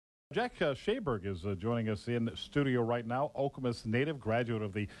Jack Schaberg is joining us in studio right now, Okemos native, graduate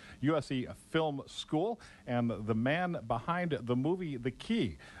of the USC Film School, and the man behind the movie The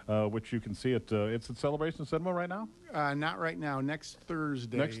Key, which you can see at, it's at Celebration Cinema right now? Not right now, next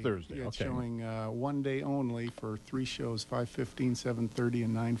Thursday. Next Thursday, yeah, it's okay. showing one day only for 3 shows, 5:15, 7:30,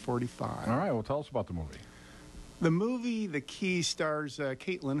 and 9:45. All right, well, tell us about the movie. The movie, The Key, stars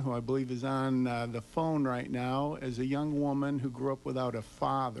Kaitlyn, who I believe is on the phone right now, as a young woman who grew up without a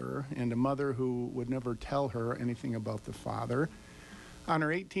father and a mother who would never tell her anything about the father. On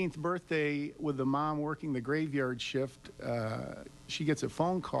her 18th birthday, with the mom working the graveyard shift, she gets a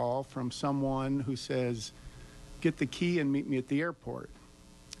phone call from someone who says, "Get the key and meet me at the airport,"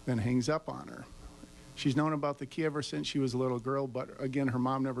 then hangs up on her. She's known about the key ever since she was a little girl, but again, her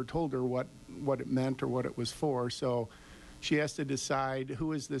mom never told her what it meant or what it was for. So she has to decide,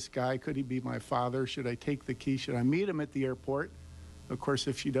 who is this guy? Could he be my father? Should I take the key? Should I meet him at the airport? Of course,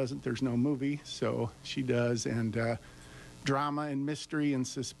 if she doesn't, there's no movie. So she does, and drama and mystery and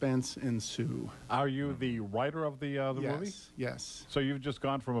suspense ensue. Are you the writer of the movie? Yes. So you've just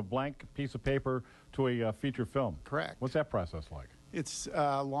gone from a blank piece of paper to a feature film? Correct. What's that process like? It's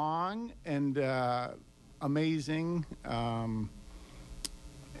long and amazing.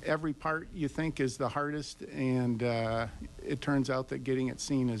 Every part you think is the hardest, and it turns out that getting it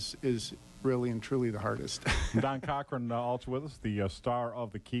seen is really and truly the hardest. Don Cochran also with us, the star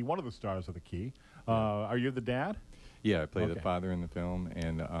of The Key, one of the stars of The Key. Are you the dad? Yeah, I play the father in the film,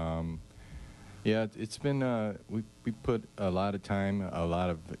 and yeah, it's been we put a lot of time, a lot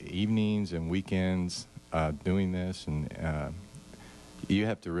of evenings and weekends doing this, and you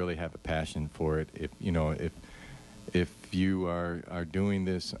have to really have a passion for it. If you are doing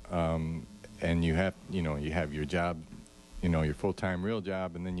this, and you have your job, your full-time real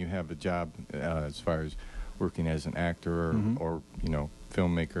job, and then you have a job as far as working as an actor or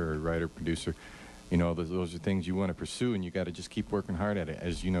filmmaker or writer, producer. Those are things you want to pursue, and you got to just keep working hard at it.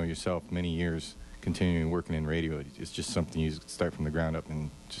 As you know yourself, many years continuing working in radio, it's just something you start from the ground up and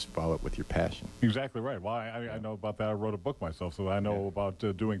just follow up with your passion. Exactly right. Well, I know about that. I wrote a book myself, so I know about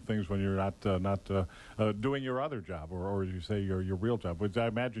doing things when you're not doing your other job, or as you say, your real job. Which I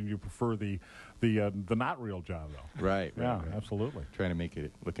imagine you prefer the not real job, though. Right. Yeah, right. Absolutely. Trying to make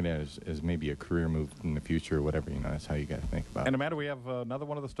it, looking at it as maybe a career move in the future or whatever. That's how you got to think about it. And Amanda, we have another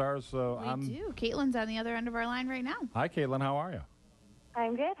one of the stars on. We do. Kaitlyn's on the other end of our line right now. Hi, Kaitlyn. How are you?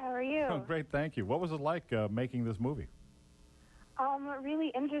 I'm good. How are you? Oh, great, thank you. What was it like making this movie? Really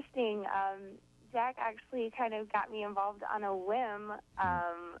interesting. Jack actually kind of got me involved on a whim.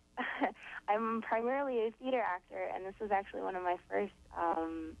 I'm primarily a theater actor, and this was actually one of my first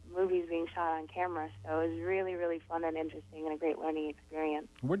movies being shot on camera, so it was really, really fun and interesting and a great learning experience.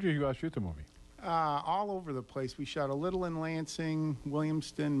 Where did you shoot the movie? All over the place. We shot a little in Lansing,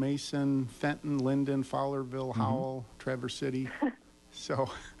 Williamston, Mason, Fenton, Linden, Fowlerville, Howell, Traverse City. So,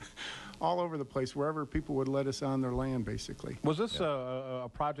 all over the place, wherever people would let us on their land, basically. Was this a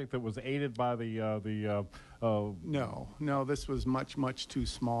project that was aided by the? No, this was much too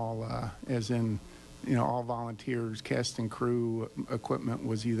small, as in, all volunteers, cast and crew. Equipment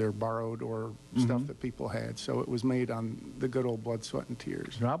was either borrowed or stuff that people had. So it was made on the good old blood, sweat, and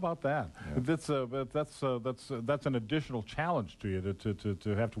tears. How about that? Yeah. That's an additional challenge to you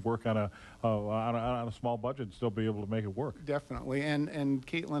to have to work on a small budget and still be able to make it work. Definitely, and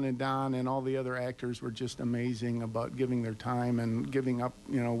Kaitlyn and Don and all the other actors were just amazing about giving their time and giving up,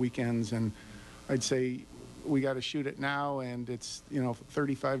 weekends. And I'd say, we got to shoot it now, and it's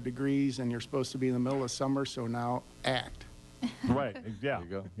 35 degrees, and you're supposed to be in the middle of summer, so now act. Right. Yeah. There you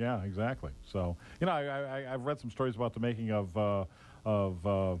go. Yeah. Exactly. So I've read some stories about the making of the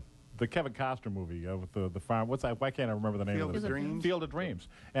Kevin Costner movie with the farm. Why can't I remember the name Field of it? of Dreams. Field of Dreams.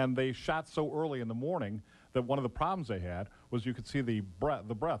 And they shot so early in the morning that one of the problems they had was you could see the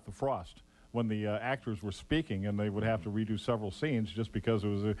frost, when the actors were speaking, and they would have to redo several scenes just because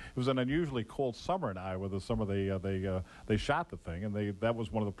it was an unusually cold summer in Iowa. The summer they shot the thing, and that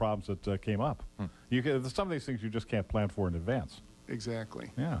was one of the problems that came up. Some of these things you just can't plan for in advance. Exactly.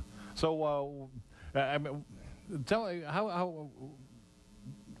 Yeah. So, tell me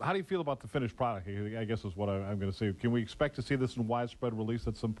how do you feel about the finished product? I guess is what I'm going to say. Can we expect to see this in widespread release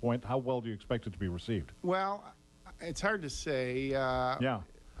at some point? How well do you expect it to be received? Well, it's hard to say.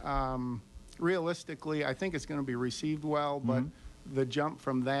 Realistically, I think it's going to be received well, but the jump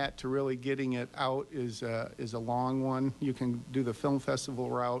from that to really getting it out is a long one. You can do the film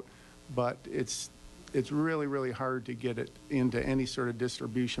festival route, but it's really, really hard to get it into any sort of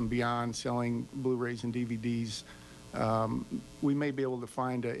distribution beyond selling Blu-rays and DVDs. We may be able to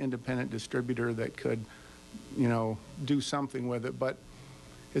find an independent distributor that could, do something with it, but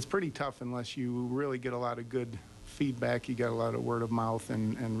it's pretty tough unless you really get a lot of good feedback. You get a lot of word of mouth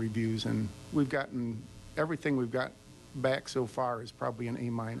and reviews, and we've gotten everything we've got back so far is probably an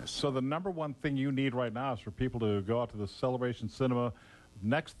A-. So the number one thing you need right now is for people to go out to the Celebration Cinema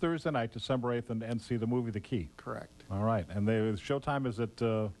next Thursday night, December 8th, and see the movie The Key. Correct. All right. And the showtime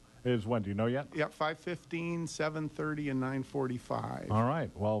is when? Do you know yet? Yep, 5:15, 7:30, and 9:45. All right.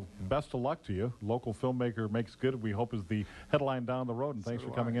 Well, best of luck to you. Local filmmaker makes good, we hope, is the headline down the road. And thanks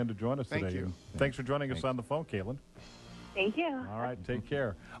for coming in to join us today. Thank you. And thanks for joining us on the phone, Kaitlyn. Thank you. All right. Take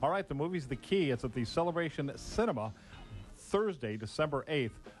care. All right. The movie's The Key. It's at the Celebration Cinema Thursday, December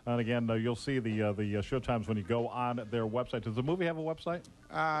 8th. And again, you'll see the showtimes when you go on their website. Does the movie have a website?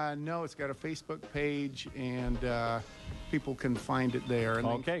 No, it's got a Facebook page, and people can find it there. And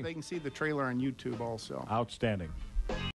Okay. they can see the trailer on YouTube also. Outstanding.